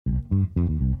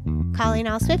Calling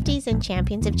all Swifties and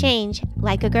champions of change,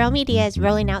 Like a Girl Media is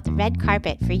rolling out the red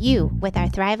carpet for you with our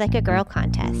Thrive Like a Girl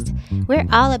contest. We're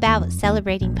all about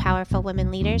celebrating powerful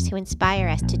women leaders who inspire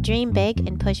us to dream big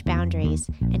and push boundaries.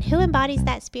 And who embodies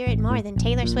that spirit more than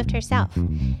Taylor Swift herself?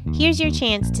 Here's your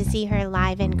chance to see her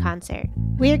live in concert.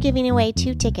 We're giving away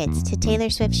 2 tickets to Taylor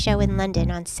Swift's show in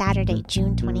London on Saturday,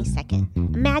 June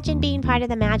 22nd. Imagine being part of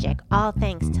the magic, all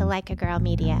thanks to Like a Girl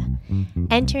Media.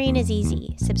 Entering is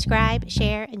easy. Subscribe,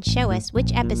 share, and show us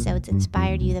which episodes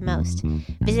inspired you the most.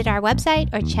 Visit our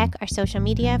website or check our social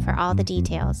media for all the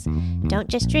details. Don't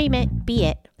just dream it, be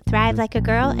it. Thrive like a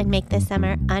girl and make this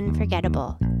summer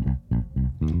unforgettable.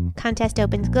 Contest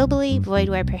opens globally, void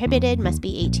where prohibited, must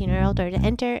be 18 or older to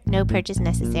enter, no purchase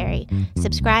necessary.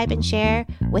 Subscribe and share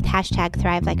with hashtag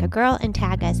Thrive Like a Girl and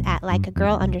tag us at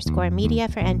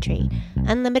likeagirl_media for entry.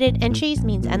 Unlimited entries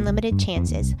means unlimited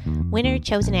chances. Winner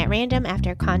chosen at random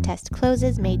after contest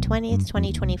closes May 20th,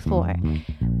 2024.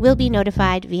 Will be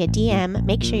notified via DM.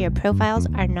 Make sure your profiles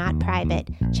are not private.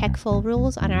 Check full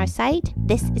rules on our site.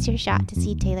 This is your shot to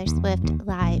see Taylor Swift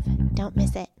live. Don't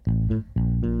miss it.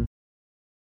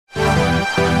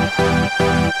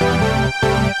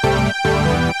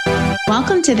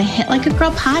 Welcome to the Hit Like a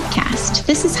Girl podcast.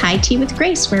 This is High Tea with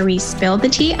Grace, where we spill the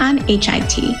tea on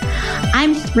HIT.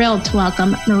 I'm thrilled to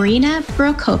welcome Marina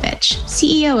Borukhovich,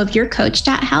 CEO of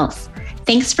YourCoach.Health.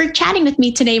 Thanks for chatting with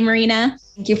me today, Marina.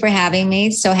 Thank you for having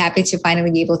me. So happy to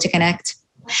finally be able to connect.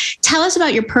 Tell us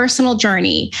about your personal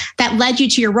journey that led you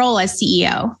to your role as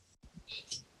CEO.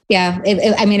 Yeah,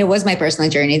 it was my personal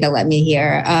journey that led me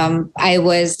here. I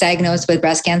was diagnosed with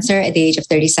breast cancer at the age of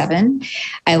 37.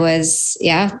 I was,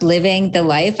 living the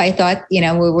life. I thought, we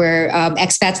were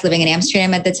expats living in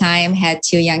Amsterdam at the time, had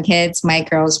 2 young kids. My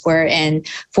girls were in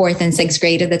 4th and 6th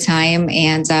grade at the time,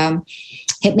 and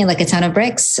hit me like a ton of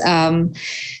bricks.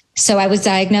 So I was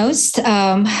diagnosed,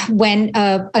 underwent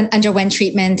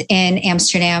treatment in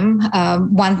Amsterdam.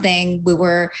 One thing we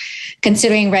were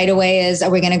considering right away is, are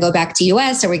we going to go back to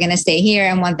US? Are we going to stay here?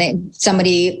 And one thing,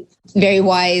 somebody very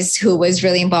wise who was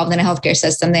really involved in the healthcare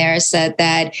system there said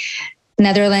that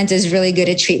Netherlands is really good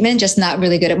at treatment, just not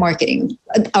really good at marketing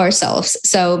ourselves.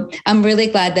 So I'm really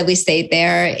glad that we stayed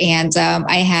there. And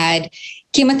I had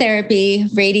chemotherapy,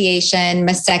 radiation,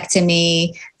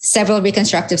 mastectomy, several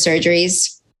reconstructive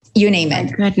surgeries. You name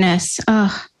it. My goodness.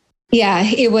 Oh. Yeah,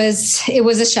 it was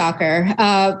a shocker.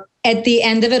 At the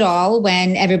end of it all,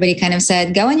 when everybody kind of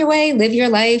said, go on your way, live your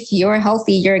life, you're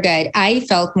healthy, you're good, I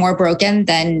felt more broken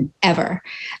than ever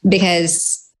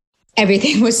because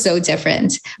everything was so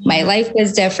different. My life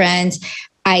was different.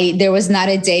 There was not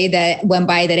a day that went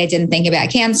by that I didn't think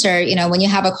about cancer. When you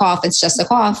have a cough, it's just a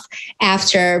cough.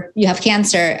 After you have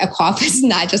cancer, a cough is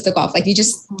not just a cough. Like you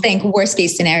just think worst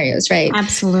case scenarios, right?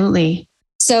 Absolutely.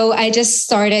 So I just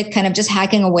started kind of just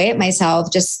hacking away at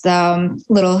myself, just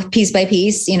little piece by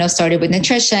piece, started with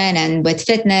nutrition and with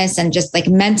fitness and just like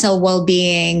mental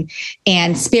well-being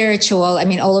and spiritual.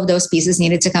 All of those pieces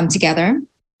needed to come together.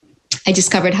 I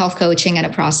discovered health coaching in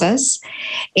a process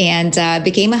and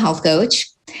became a health coach.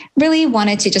 Really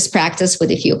wanted to just practice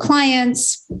with a few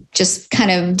clients, just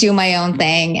kind of do my own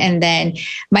thing. And then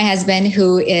my husband,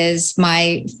 who is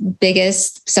my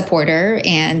biggest supporter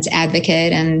and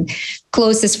advocate and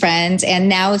closest friend, and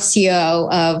now CEO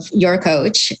of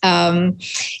YourCoach,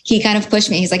 he kind of pushed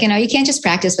me. He's like, you can't just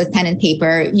practice with pen and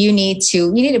paper. You need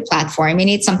a platform. You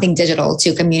need something digital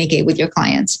to communicate with your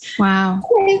clients. Wow.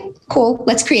 Okay, cool.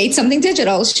 Let's create something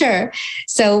digital. Sure.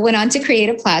 So went on to create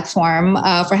a platform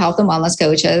for health and wellness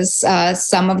coaches.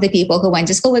 Some of the people who went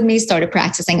to school with me started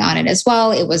practicing on it as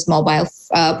well. It was mobile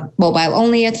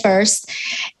only at first.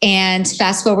 And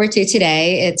fast forward to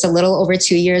today, it's a little over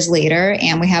 2 years later,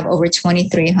 and we have over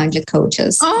 2,300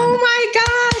 coaches. Oh my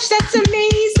gosh, that's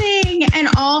amazing. And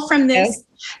all from this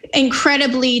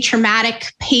incredibly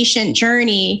traumatic patient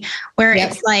journey where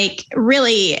it's like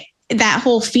really that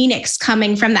whole phoenix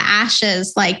coming from the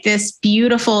ashes, like this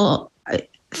beautiful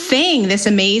thing, this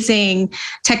amazing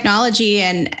technology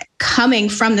and coming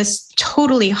from this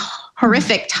totally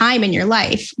horrific time in your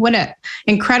life. What an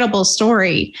incredible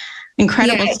story.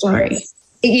 Incredible story.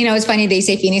 It's funny they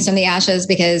say Phoenix from the ashes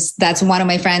because that's one of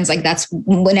my friends. Like that's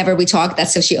whenever we talk,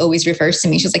 that's how she always refers to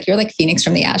me. She's like, you're like Phoenix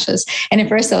from the ashes. And at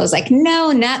first I was like,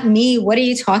 no, not me. What are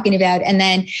you talking about? And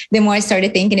then the more I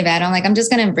started thinking about it, I'm like, I'm just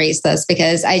going to embrace this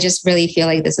because I just really feel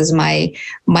like this is my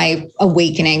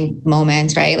awakening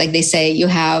moment, right? Like they say you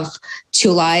have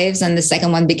 2 lives and the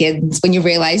second one begins when you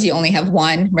realize you only have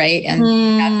one, right? And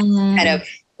that's kind of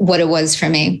what it was for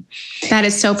me. That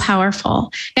is so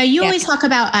powerful. Now, you always talk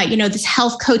about, this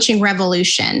health coaching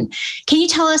revolution. Can you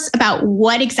tell us about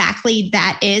what exactly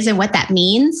that is and what that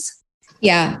means?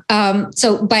 Yeah.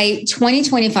 So by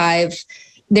 2025,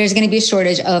 there's going to be a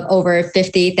shortage of over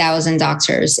 50,000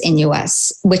 doctors in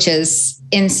US, which is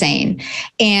insane.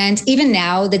 And even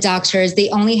now, the doctors, they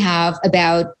only have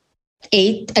about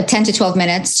 10 to 12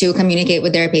 minutes to communicate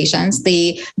with their patients.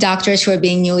 The doctors who are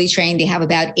being newly trained, they have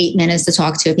about 8 minutes to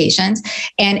talk to a patient.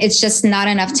 And it's just not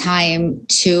enough time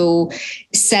to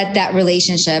set that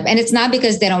relationship. And it's not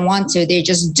because they don't want to, they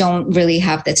just don't really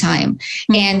have the time.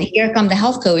 Mm-hmm. And here come the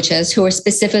health coaches who are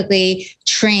specifically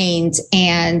trained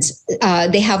and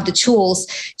they have the tools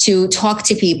to talk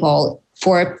to people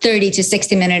for 30 to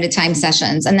 60 minute at a time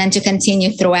sessions. And then to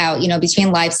continue throughout,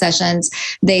 between live sessions,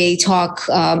 they talk,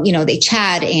 they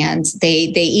chat and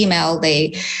they email,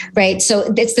 right?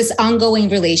 So it's this ongoing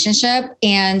relationship.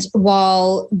 And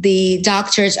while the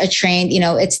doctors are trained,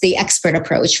 it's the expert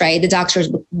approach, right? The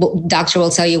doctor will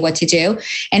tell you what to do.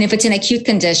 And if it's an acute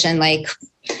condition, like,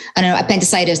 I don't know,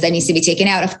 appendicitis that needs to be taken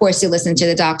out, of course you listen to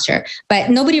the doctor,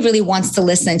 but nobody really wants to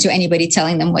listen to anybody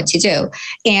telling them what to do.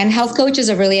 And health coaches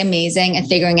are really amazing at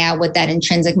figuring out what that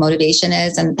intrinsic motivation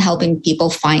is and helping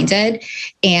people find it.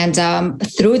 And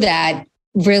through that,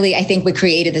 really, I think we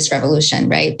created this revolution,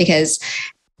 right? Because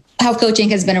health coaching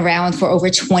has been around for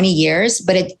over 20 years,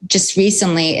 but it just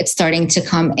recently, it's starting to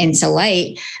come into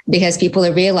light because people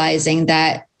are realizing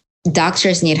that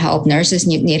doctors need help, nurses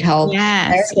need help,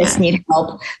 therapists need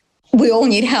help. We all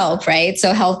need help, right?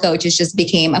 So health coaches just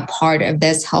became a part of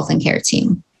this health and care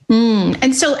team.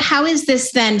 And so how is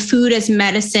this then food as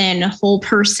medicine, whole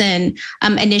person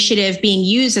initiative being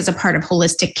used as a part of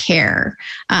holistic care?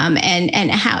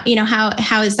 And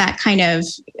how is that kind of,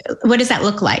 what does that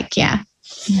look like? Yeah.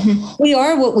 We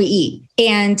are what we eat,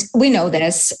 and we know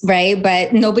this, right?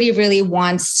 But nobody really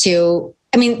wants to.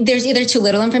 I mean, there's either too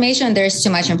little information or there's too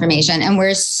much information. And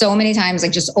we're so many times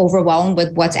just overwhelmed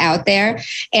with what's out there.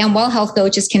 And while health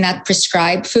coaches cannot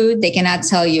prescribe food, they cannot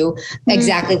tell you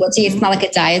exactly what to eat. It's not like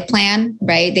a diet plan,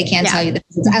 right? They can't tell you this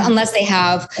unless they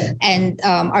have an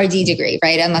RD degree,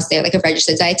 right? Unless they're like a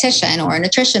registered dietitian or a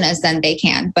nutritionist, then they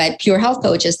can. But pure health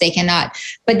coaches, they cannot.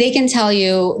 But they can tell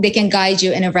you, they can guide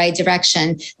you in a right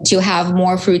direction to have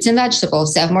more fruits and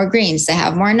vegetables, to have more greens, to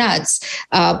have more nuts,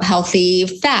 healthy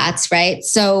fats, right?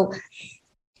 So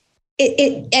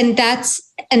that's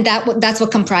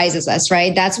what comprises us,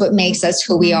 right? That's what makes us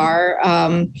who we are.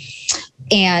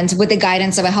 And with the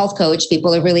guidance of a health coach,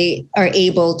 people are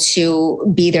able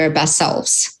to be their best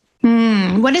selves.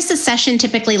 What does the session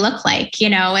typically look like?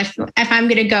 If I'm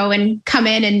going to go and come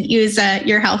in and use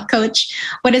your health coach,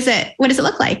 what does it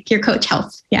look like?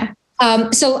 YourCoach.Health. Yeah.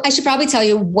 So I should probably tell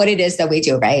you what it is that we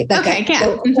do, right? Okay, yeah.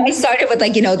 So I started with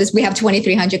this, we have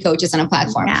 2,300 coaches on a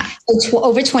platform,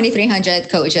 over 2,300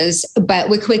 coaches, but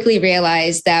we quickly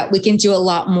realized that we can do a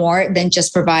lot more than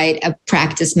just provide a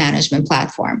practice management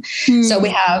platform. So we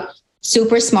have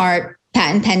super smart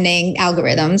patent pending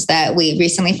algorithms that we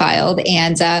recently filed.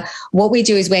 And what we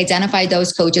do is we identify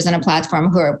those coaches on a platform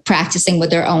who are practicing with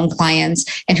their own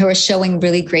clients and who are showing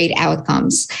really great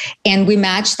outcomes. And we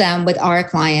match them with our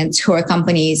clients who are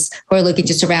companies who are looking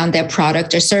to surround their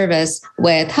product or service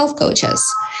with health coaches.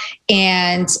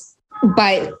 And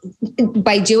by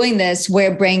doing this,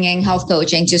 we're bringing health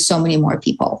coaching to so many more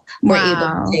people. We're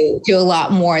able to do a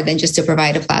lot more than just to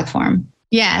provide a platform.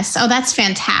 Yes. Oh, that's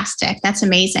fantastic. That's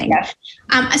amazing. Yeah.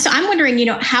 So I'm wondering,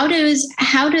 how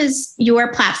does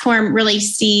your platform really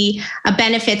see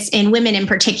benefits in women in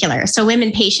particular? So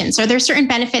women patients, are there certain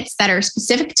benefits that are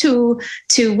specific to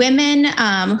women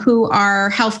who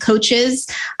are health coaches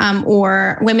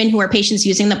or women who are patients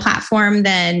using the platform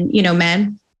than,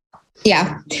 men?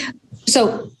 Yeah.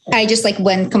 So I just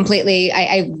went completely,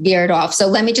 I veered off. So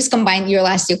let me just combine your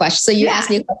last two questions. So you asked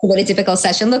me what a typical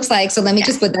session looks like. So let me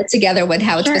just put that together with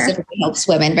how it specifically helps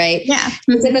women, right? Yeah.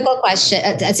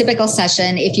 A typical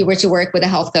session, if you were to work with a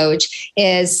health coach,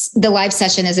 is the live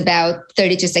session is about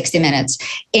 30 to 60 minutes.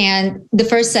 And the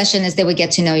first session is they would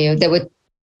get to know you. They would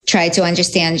try to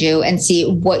understand you and see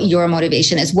what your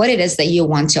motivation is, what it is that you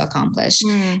want to accomplish.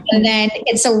 And then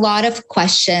it's a lot of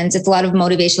questions. It's a lot of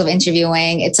motivational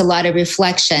interviewing. It's a lot of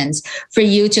reflections for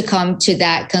you to come to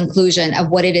that conclusion of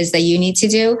what it is that you need to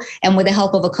do. And with the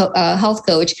help of a health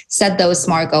coach, set those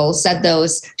SMART goals, set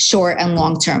those short and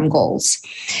long-term goals.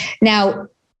 Now,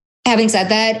 having said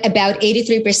that, about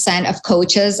 83% of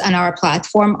coaches on our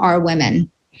platform are women.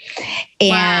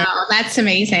 And wow, that's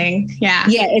amazing. Yeah.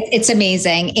 Yeah, it's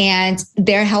amazing. And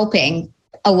they're helping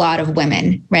a lot of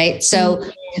women, right? So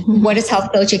what does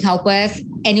health coaching help with?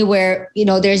 Anywhere,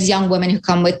 there's young women who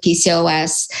come with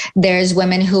PCOS. There's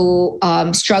women who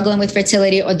struggling with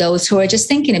fertility or those who are just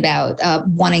thinking about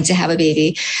wanting to have a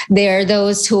baby. There are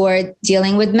those who are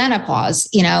dealing with menopause,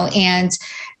 and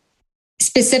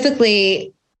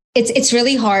specifically, it's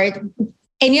really hard.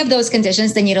 Any of those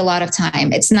conditions, they need a lot of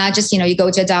time. It's not just, you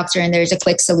go to a doctor and there's a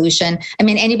quick solution. I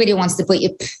mean, anybody will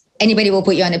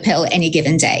put you on a pill any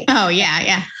given day. Oh,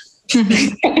 yeah.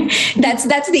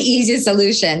 That's the easiest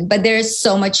solution, but there's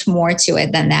so much more to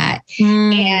it than that.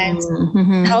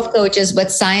 And health coaches with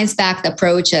science-backed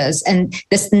approaches and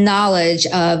this knowledge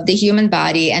of the human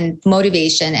body and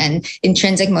motivation and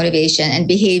intrinsic motivation and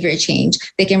behavior change,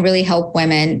 they can really help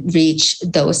women reach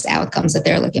those outcomes that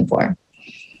they're looking for.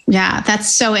 Yeah, that's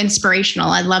so inspirational.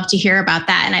 I'd love to hear about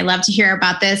that. And I love to hear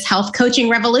about this health coaching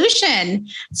revolution.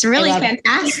 It's really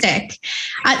fantastic.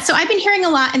 So I've been hearing a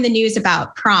lot in the news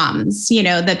about PROMs,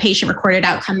 the patient recorded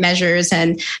outcome measures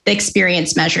and the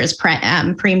experience measures,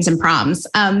 PREMs and PROMs.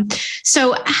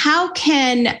 So how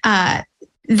can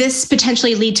this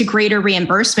potentially lead to greater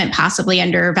reimbursement, possibly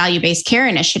under value-based care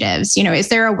initiatives? Is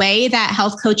there a way that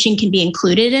health coaching can be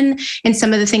included in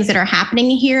some of the things that are happening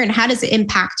here? And how does it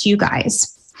impact you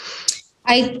guys?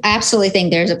 I absolutely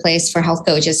think there's a place for health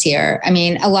coaches here. I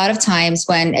mean, a lot of times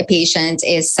when a patient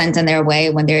is sent on their way,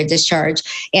 when they're discharged,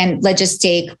 and let's just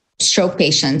take stroke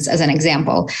patients as an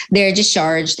example, they're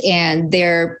discharged and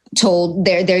they're told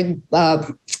they're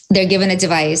given a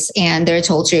device and they're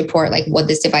told to report like what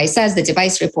this device says. The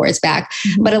device reports back.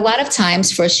 But a lot of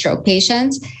times for stroke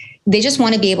patients, they just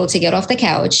want to be able to get off the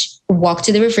couch, walk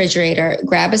to the refrigerator,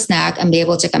 grab a snack, and be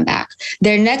able to come back.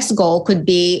 Their next goal could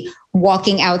be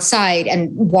walking outside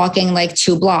and walking like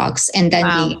 2 blocks and then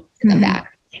come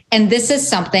back. And this is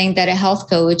something that a health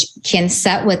coach can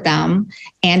set with them,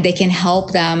 and they can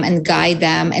help them and guide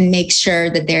them and make sure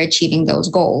that they're achieving those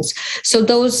goals. So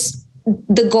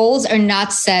the goals are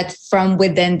not set from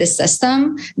within the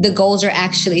system. The goals are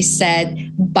actually set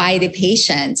by the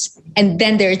patient, and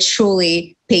then they're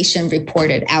truly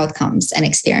patient-reported outcomes and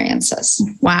experiences.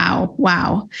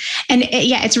 Wow. And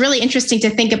it's really interesting to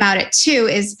think about it too,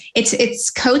 is it's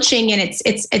coaching and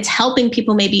it's helping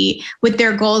people maybe with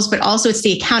their goals, but also it's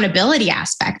the accountability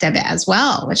aspect of it as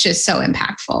well, which is so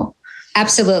impactful.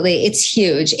 Absolutely. It's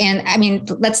huge. And I mean,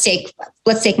 let's take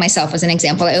myself as an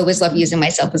example. I always love using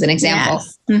myself as an example.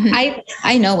 Yes.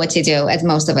 I know what to do, as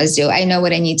most of us do. I know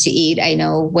what I need to eat. I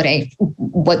know what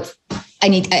I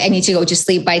need to go to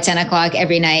sleep by 10 o'clock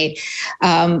every night.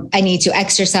 I need to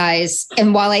exercise.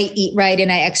 And while I eat right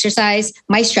and I exercise,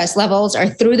 my stress levels are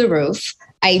through the roof.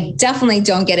 I definitely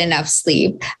don't get enough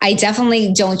sleep. I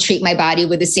definitely don't treat my body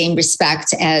with the same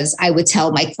respect as I would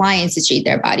tell my clients to treat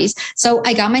their bodies. So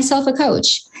I got myself a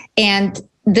coach, and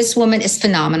this woman is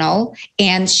phenomenal,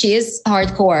 and she is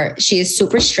hardcore. She is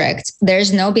super strict.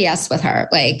 There's no BS with her.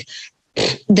 Like,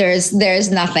 there's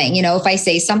nothing, if I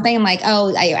say something, I'm like,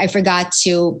 oh, I forgot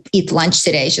to eat lunch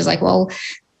today. She's like, well,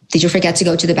 did you forget to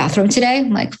go to the bathroom today? I'm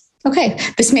like, okay,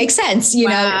 this makes sense.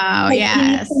 Wow,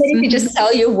 yes. Somebody can just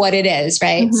tell you what it is,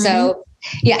 right? So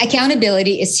yeah,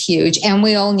 accountability is huge, and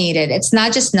we all need it. It's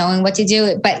not just knowing what to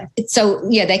do, but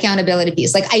the accountability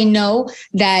piece. Like, I know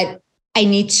that I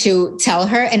need to tell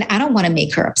her, and I don't want to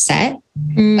make her upset.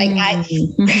 Like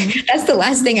that's the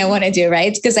last thing I want to do,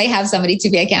 right? Because I have somebody to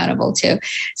be accountable to.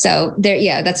 So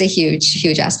that's a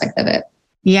huge aspect of it.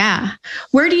 Yeah.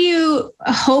 Where do you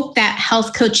hope that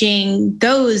health coaching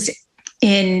goes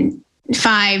in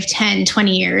 5, 10,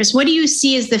 20 years? What do you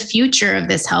see as the future of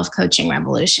this health coaching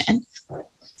revolution?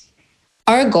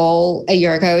 Our goal at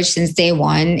YourCoach since day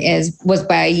one was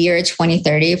by year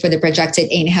 2030 for the projected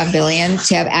 $8.5 billion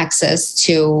to have access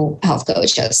to health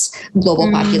coaches, global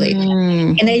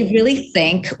population. And I really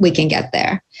think we can get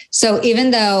there. So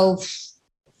even though,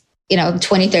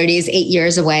 2030 is 8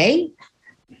 years away,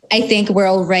 I think we're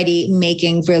already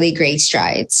making really great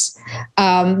strides.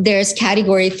 There's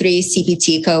category 3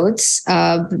 CPT codes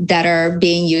that are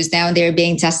being used now. They're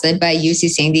being tested by UC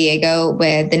San Diego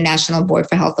with the National Board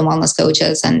for Health and Wellness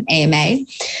Coaches and AMA.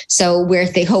 So we're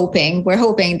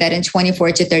hoping that in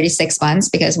 24 to 36 months,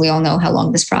 because we all know how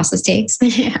long this process takes,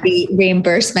 the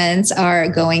reimbursements are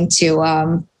going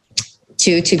to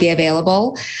be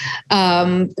available.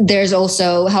 There's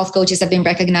also health coaches have been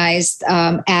recognized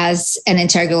as an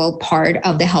integral part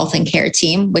of the health and care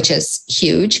team, which is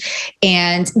huge.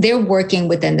 And they're working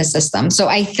within the system. So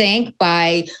I think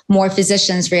by more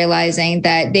physicians realizing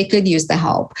that they could use the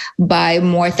help, by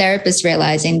more therapists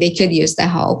realizing they could use the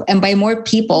help, and by more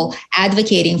people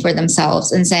advocating for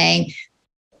themselves and saying,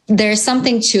 there's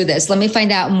something to this. Let me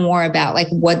find out more about like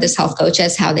what this health coach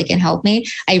is, how they can help me.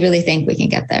 I really think we can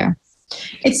get there.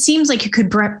 It seems like you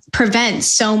could prevent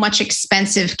so much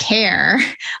expensive care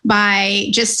by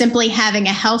just simply having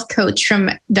a health coach from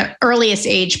the earliest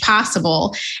age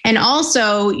possible. And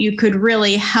also you could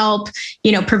really help,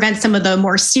 prevent some of the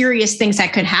more serious things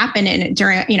that could happen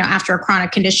during, after a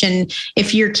chronic condition,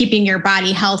 if you're keeping your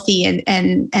body healthy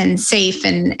and safe.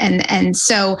 And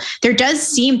so there does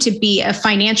seem to be a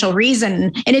financial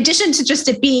reason, in addition to just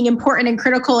it being important and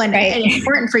critical and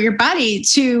important for your body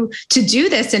to do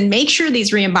this and make sure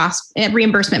these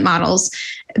reimbursement models,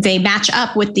 they match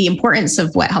up with the importance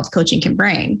of what health coaching can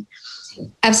bring.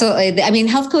 Absolutely. I mean,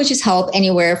 health coaches help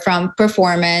anywhere from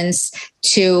performance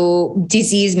to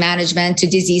disease management to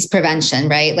disease prevention,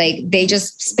 right? Like they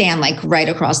just span like right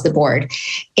across the board.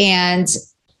 And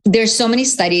there's so many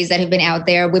studies that have been out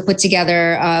there. We put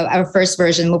together our first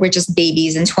version. We were just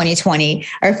babies in 2020,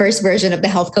 our first version of the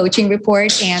health coaching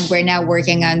report. And we're now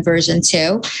working on version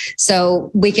 2.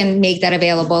 So we can make that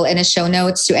available in a show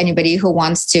notes to anybody who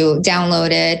wants to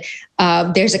download it.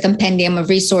 There's a compendium of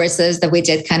resources that we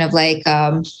did kind of like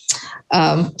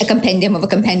a compendium of a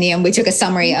compendium. We took a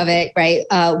summary of it, right?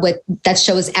 That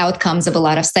shows outcomes of a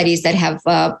lot of studies that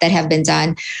have been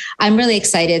done. I'm really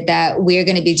excited that we're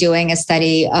going to be doing a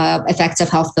study of effective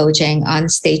health coaching on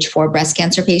stage 4 breast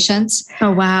cancer patients.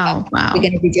 Oh, wow. Wow. We're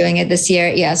going to be doing it this year.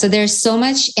 Yeah. So there's so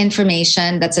much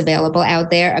information that's available out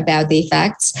there about the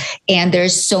effects. And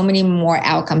there's so many more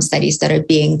outcome studies that are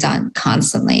being done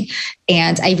constantly.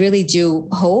 And I really do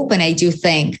hope, and I do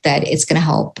think that it's going to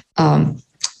help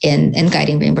in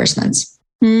guiding reimbursements.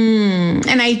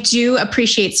 And I do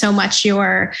appreciate so much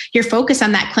your focus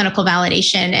on that clinical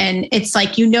validation. And it's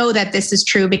like, that this is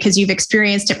true because you've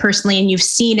experienced it personally and you've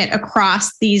seen it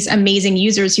across these amazing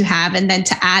users you have. And then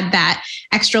to add that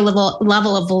extra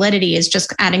level of validity is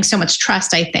just adding so much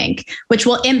trust, I think, which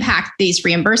will impact these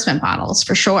reimbursement models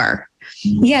for sure.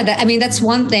 Yeah, that's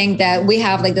one thing that we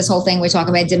have, like this whole thing we talk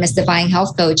about demystifying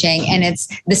health coaching, and it's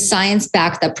the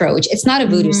science-backed approach. It's not a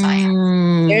voodoo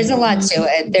science. There's a lot to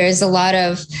it. There's a lot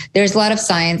of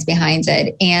science behind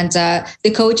it. And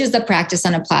the coaches that practice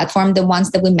on a platform, the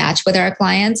ones that we match with our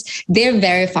clients, they're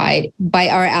verified by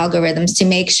our algorithms to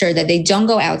make sure that they don't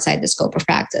go outside the scope of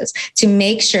practice, to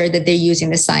make sure that they're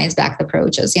using the science-backed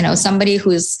approaches. Somebody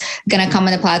who's going to come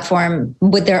on the platform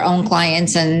with their own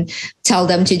clients and tell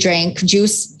them to drink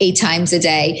juice 8 times a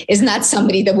day is not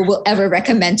somebody that we will ever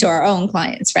recommend to our own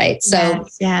clients, right? So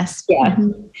yes. Yeah,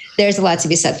 there's a lot to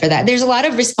be said for that. There's a lot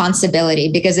of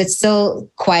responsibility because it's still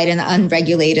quite an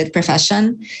unregulated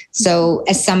profession. So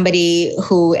as somebody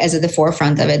who is at the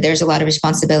forefront of it, there's a lot of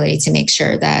responsibility to make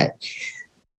sure that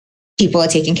people are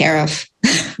taken care of.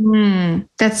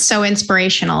 That's so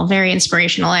inspirational, very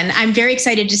inspirational. And I'm very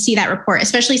excited to see that report,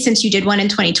 especially since you did one in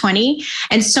 2020.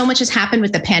 And so much has happened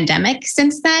with the pandemic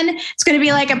since then. It's going to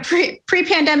be like a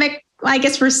pre-pandemic, I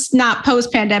guess we're not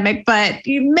post-pandemic, but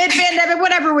mid-pandemic,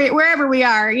 wherever we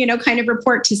are, kind of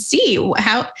report to see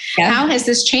how has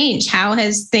this changed? How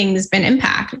have things been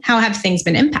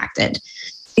impacted?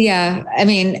 Yeah,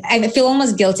 I feel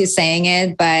almost guilty saying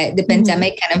it, but the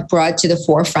pandemic kind of brought to the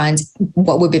forefront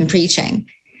what we've been preaching,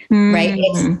 right?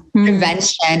 It's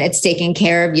prevention, it's taking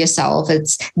care of yourself,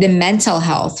 it's the mental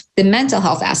health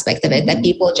aspect of it that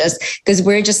people because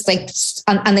we're just like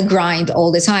on the grind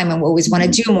all the time and we always want to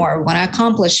do more, want to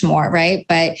accomplish more, right?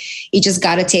 But you just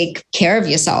got to take care of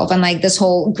yourself. And like this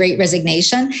whole great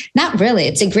resignation, not really,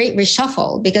 it's a great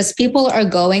reshuffle because people are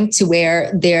going to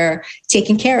where they're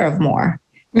taking care of more.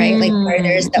 Right? Like where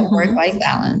there's that work-life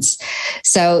balance.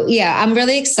 So yeah, I'm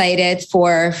really excited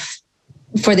for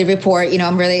the report.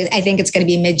 I think it's going to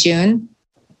be mid-June.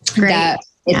 Great. That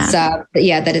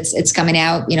it's coming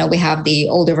out. We have the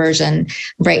older version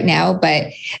right now, but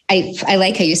I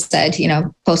like how you said,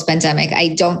 post-pandemic.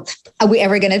 Are we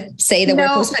ever going to say that we're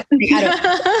post-pandemic?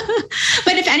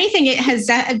 But if anything, it has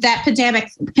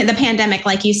the pandemic,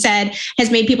 like you said, has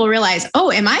made people realize,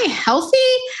 oh, am I healthy?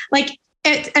 Like,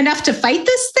 enough to fight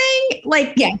this thing? I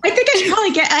think I should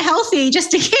probably get a healthy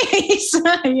just in case,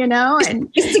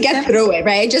 and just to get through it,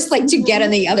 right? Just like to get on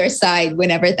the other side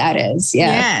whenever that is. Yeah.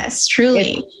 Yes,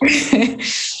 truly.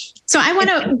 So I want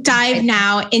to dive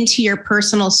now into your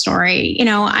personal story.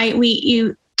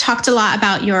 You talked a lot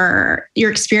about your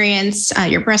experience,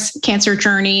 your breast cancer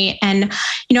journey. And,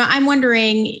 I'm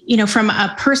wondering, from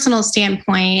a personal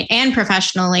standpoint and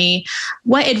professionally,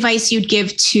 what advice you'd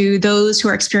give to those who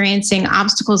are experiencing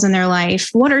obstacles in their life?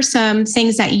 What are some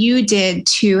things that you did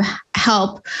to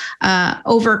help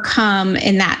overcome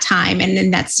in that time and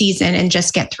in that season and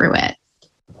just get through it?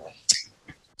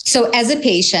 So as a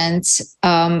patient,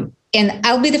 and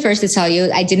I'll be the first to tell you,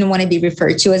 I didn't want to be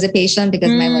referred to as a patient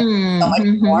because my life was so much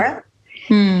more.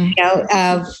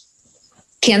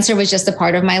 cancer was just a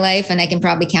part of my life. And I can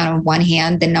probably count on one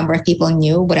hand the number of people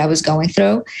knew what I was going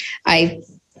through. I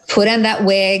put on that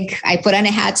wig. I put on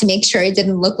a hat to make sure it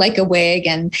didn't look like a wig.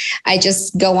 And I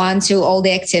just go on to all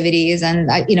the activities. And,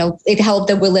 it helped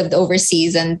that we lived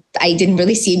overseas and I didn't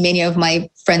really see many of my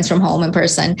friends from home in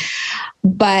person.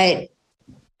 But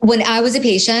when I was a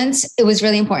patient, it was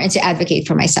really important to advocate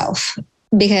for myself,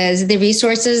 because the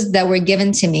resources that were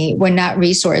given to me were not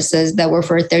resources that were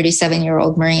for a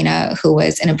 37-year-old Marina who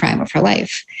was in a prime of her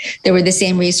life. They were the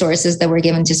same resources that were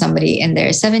given to somebody in their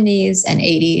 70s and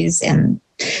 80s and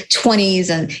 20s.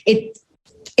 And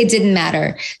it didn't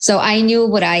matter. So I knew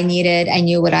what I needed. I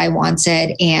knew what I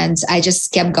wanted. And I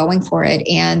just kept going for it.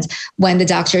 And when the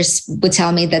doctors would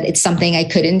tell me that it's something I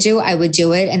couldn't do, I would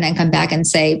do it and then come back and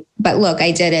say, but look,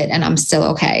 I did it and I'm still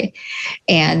okay.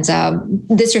 And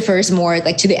this refers more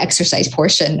like to the exercise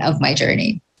portion of my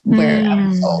journey, where I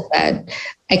was told that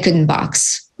I couldn't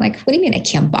box. Like, what do you mean I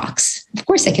can't box? Of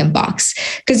course I can box.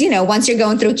 Because, once you're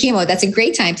going through chemo, that's a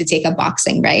great time to take up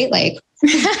boxing, right? Like,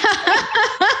 you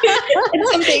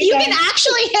can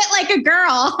actually hit like a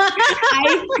girl.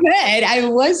 I could. I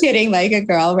was hitting like a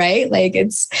girl, right? Like it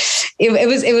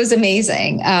was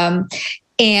amazing.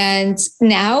 And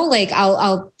now, like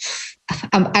I'll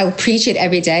preach it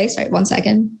every day. Sorry, 1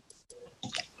 second.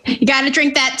 You got to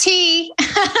drink that tea.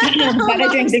 Got to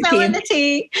drink the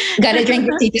tea. Got to drink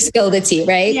the tea to spill the tea,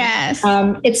 right? Yes.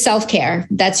 It's self-care.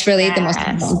 That's really the most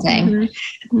important thing.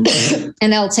 Mm-hmm.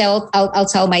 And I'll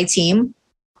tell my team,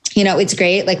 it's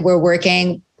great. Like we're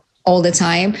working all the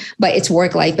time, but it's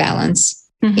work-life balance.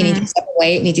 Mm-hmm. You need to step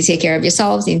away. You need to take care of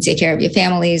yourselves. You need to take care of your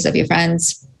families, of your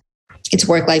friends. It's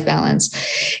work-life balance.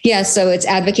 Yeah. So it's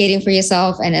advocating for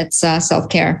yourself and it's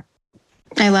self-care.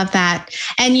 I love that.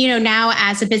 And, now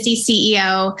as a busy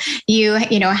CEO, you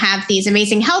have these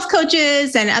amazing health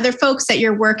coaches and other folks that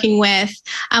you're working with.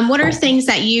 What are things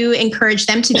that you encourage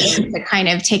them to do to kind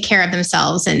of take care of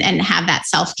themselves and have that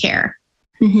self-care?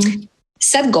 Mm-hmm.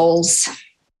 Set goals,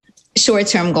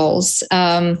 short-term goals,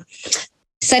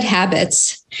 set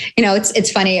habits.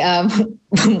 It's funny.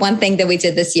 One thing that we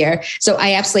did this year. So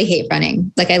I absolutely hate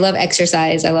running. Like I love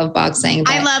exercise. I love boxing.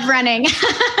 I love running.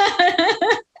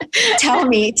 Tell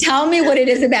me what it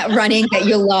is about running that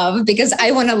you love, because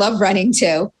I want to love running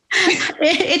too.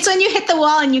 It's when you hit the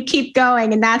wall and you keep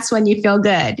going, and that's when you feel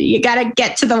good. You got to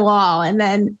get to the wall and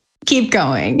then keep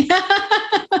going.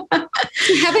 I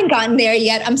haven't gotten there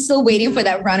yet. I'm still waiting for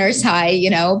that runner's high,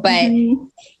 but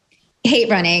hate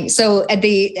running. So at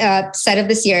the start of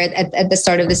this year, at the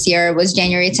start of this year was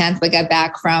January 10th. We got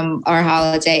back from our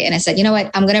holiday and I said, you know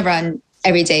what? I'm going to run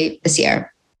every day this year.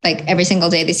 Like every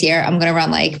single day this year, I'm going to run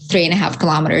like 3.5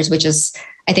 kilometers, which is,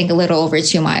 I think, a little over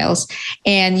 2 miles.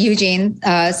 And Eugene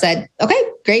said, okay,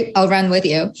 great. I'll run with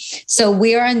you. So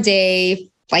we are on day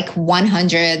like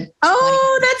 100.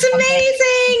 Oh, that's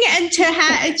amazing. And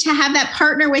to have that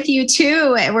partner with you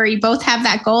too, where you both have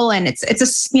that goal and it's a,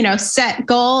 set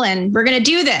goal and we're going to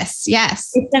do this. Yes.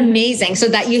 It's amazing. So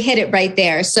that you hit it right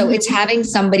there. So it's having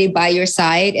somebody by your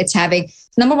side. It's having,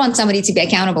 number one, somebody to be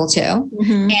accountable to.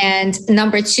 Mm-hmm. And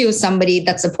number two, somebody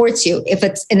that supports you. If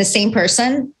it's in the same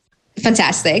person,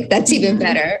 fantastic. That's even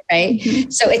better. Right. Mm-hmm.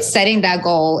 So it's setting that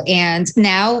goal. And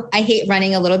now I hate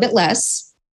running a little bit less.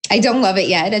 I don't love it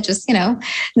yet. I just,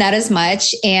 not as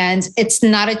much. And it's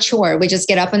not a chore. We just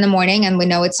get up in the morning and we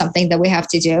know it's something that we have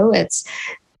to do.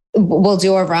 We'll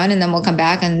do a run and then we'll come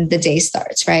back and the day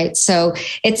starts. Right. So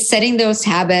it's setting those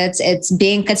habits. It's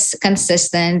being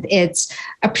consistent. It's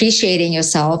appreciating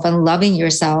yourself and loving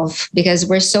yourself, because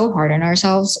we're so hard on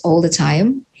ourselves all the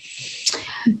time.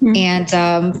 Mm-hmm.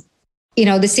 And,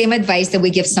 the same advice that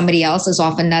we give somebody else is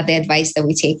often not the advice that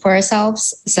we take for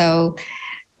ourselves. So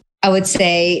I would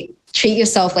say treat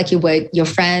yourself like you would your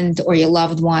friend or your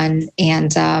loved one,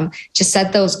 and just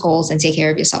set those goals and take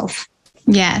care of yourself.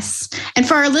 Yes. And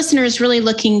for our listeners really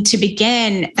looking to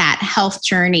begin that health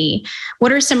journey,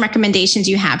 what are some recommendations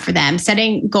you have for them?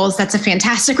 Setting goals, that's a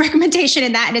fantastic recommendation,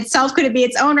 and that in itself could be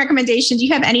its own recommendation. Do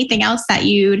you have anything else that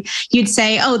you'd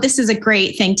say, oh, this is a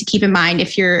great thing to keep in mind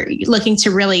if you're looking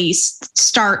to really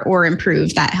start or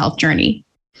improve that health journey?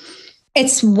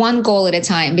 It's one goal at a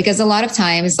time, because a lot of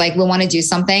times, like, we want to do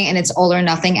something and it's all or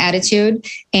nothing attitude.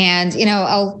 And,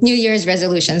 New Year's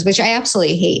resolutions, which I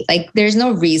absolutely hate. Like, there's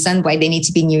no reason why they need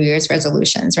to be New Year's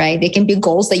resolutions, right? They can be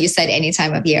goals that you set any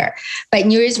time of year. But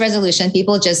New Year's resolution,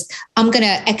 people just, I'm going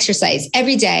to exercise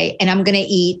every day and I'm going to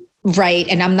eat right.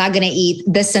 And I'm not going to eat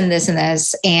this and this and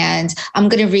this. And I'm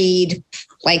going to read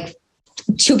like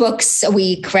 2 books a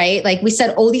week, right? Like we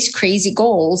set all these crazy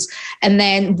goals. And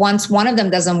then once one of them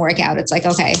doesn't work out, it's like,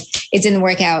 okay, it didn't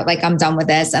work out. Like I'm done with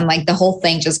this. And like the whole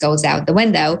thing just goes out the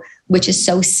window, which is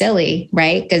so silly,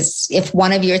 right? Because if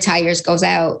one of your tires goes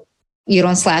out, you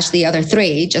don't slash the other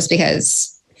 3 just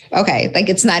because, okay, like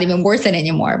it's not even worth it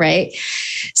anymore, right?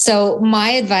 So my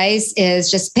advice is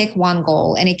just pick one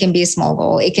goal, and it can be a small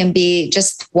goal. It can be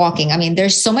just walking. I mean,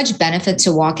 there's so much benefit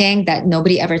to walking that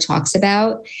nobody ever talks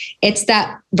about. It's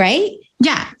that, right?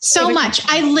 Yeah, so much.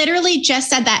 I literally just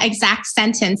said that exact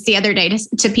sentence the other day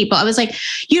to people. I was like,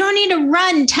 you don't need to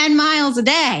run 10 miles a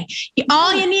day.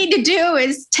 All you need to do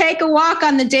is take a walk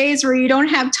on the days where you don't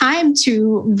have time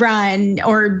to run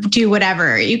or do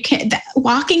whatever. You can.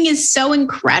 Walking is so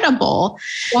incredible.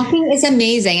 Walking is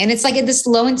amazing. And it's like this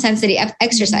low intensity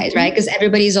exercise, right? Because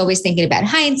everybody's always thinking about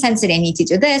high intensity. I need to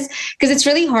do this, because it's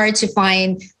really hard to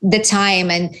find the time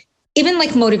and even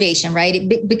like motivation, right?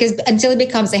 Because until it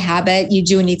becomes a habit, you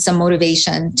do need some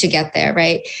motivation to get there,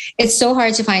 right? It's so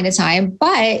hard to find the time,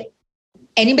 but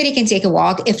anybody can take a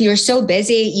walk. If you're so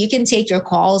busy, you can take your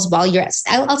calls while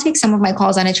I'll take some of my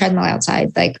calls on a treadmill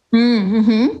outside, like,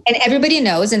 and everybody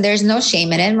knows, and there's no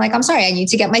shame in it. I'm like, I'm sorry, I need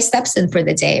to get my steps in for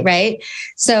the day, right?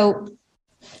 So,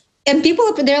 and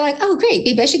people, they're like, oh, great,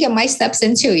 maybe I should get my steps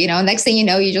in too. Next thing you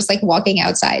know, you're just like walking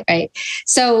outside, right?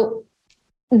 So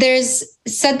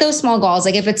set those small goals.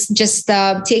 Like if it's just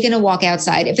taking a walk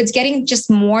outside, if it's getting just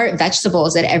more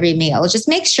vegetables at every meal, just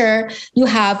make sure you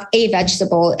have a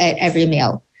vegetable at every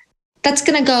meal. That's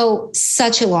going to go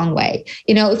such a long way.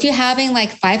 If you're having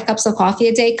like 5 cups of coffee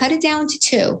a day, cut it down to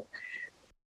 2.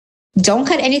 Don't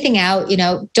cut anything out,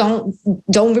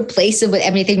 don't replace it with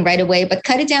everything right away, but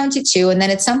cut it down to 2. And then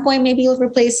at some point, maybe you'll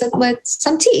replace it with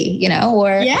some tea,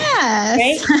 or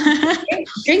yes. Right?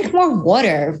 Drink more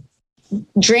water.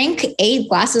 Drink 8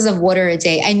 glasses of water a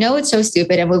day. I know it's so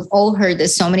stupid, and we've all heard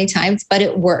this so many times, but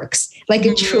it works. Like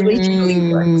it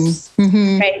truly works.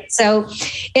 Right. So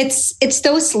it's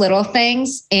those little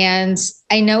things. And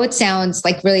I know it sounds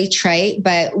like really trite,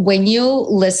 but when you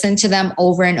listen to them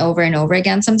over and over and over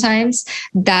again, sometimes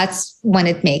that's when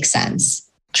it makes sense.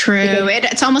 True.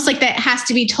 It's almost like that has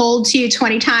to be told to you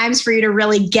 20 times for you to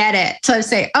really get it. So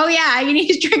say, oh yeah, you need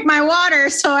to drink my water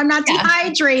so I'm not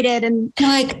dehydrated and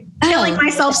like killing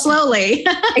myself slowly.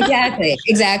 Exactly.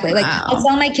 Like I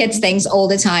tell my kids things all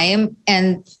the time,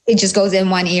 and it just goes in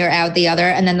one ear, out the other.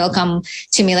 And then they'll come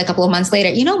to me like a couple of months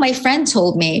later. My friend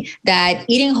told me that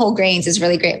eating whole grains is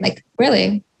really great. I'm like,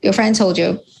 really? Your friend told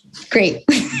you? Great.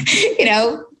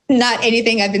 Not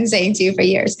anything I've been saying to you for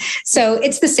years. So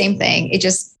it's the same thing.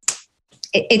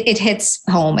 It hits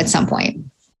home at some point.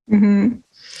 Mm-hmm.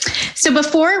 So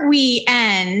before we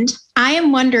end, I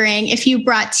am wondering if you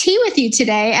brought tea with you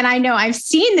today. And I know I've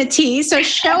seen the tea, so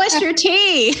show us your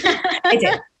tea. I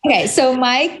did. Okay. So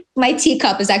my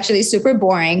teacup is actually super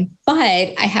boring, but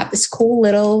I have this cool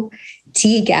little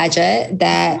tea gadget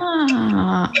that...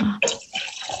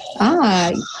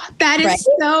 that is right.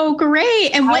 So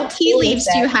great. And what tea leaves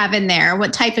do you have in there?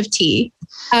 What type of tea?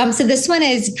 So this one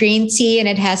is green tea, and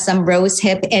it has some rose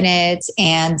hip in it.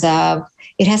 And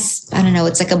it has, I don't know,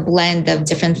 it's like a blend of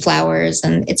different flowers,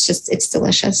 and it's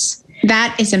delicious.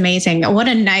 That is amazing. What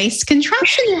a nice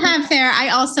contraption you have there. I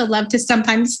also love to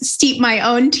sometimes steep my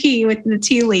own tea with the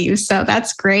tea leaves. So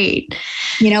that's great.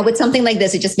 With something like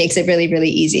this, it just makes it really, really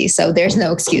easy. So there's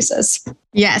no excuses.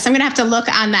 Yes. I'm going to have to look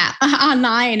on that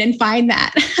online and find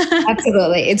that.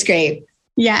 Absolutely. It's great.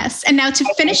 Yes. And now to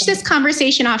finish this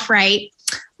conversation off right,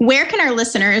 where can our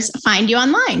listeners find you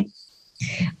online?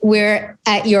 We're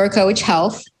at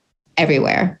YourCoach.Health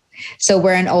everywhere. So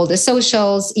we're on all the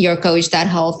socials.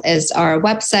 YourCoach.Health is our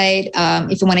website.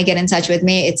 If you want to get in touch with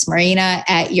me, it's Marina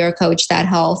at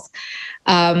YourCoach.Health.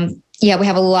 We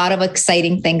have a lot of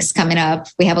exciting things coming up.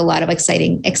 We have a lot of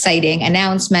exciting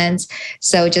announcements.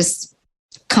 So just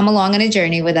come along on a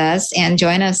journey with us and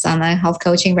join us on the health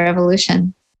coaching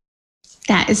revolution.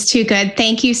 That is too good.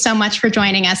 Thank you so much for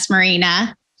joining us,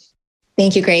 Marina.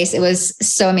 Thank you, Grace. It was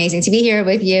so amazing to be here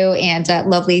with you, and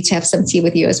lovely to have some tea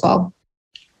with you as well.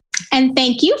 And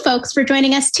thank you, folks, for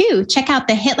joining us too. Check out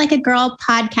the Hit Like a Girl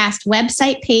podcast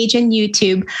website page and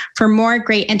YouTube for more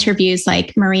great interviews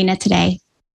like Marina today.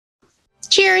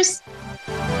 Cheers.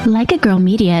 Like a Girl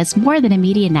Media is more than a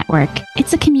media network.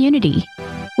 It's a community.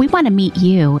 We want to meet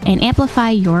you and amplify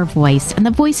your voice and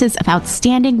the voices of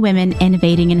outstanding women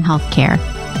innovating in healthcare.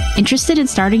 Interested in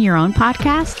starting your own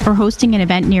podcast or hosting an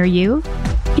event near you?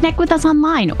 Connect with us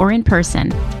online or in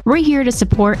person. We're here to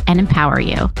support and empower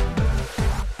you.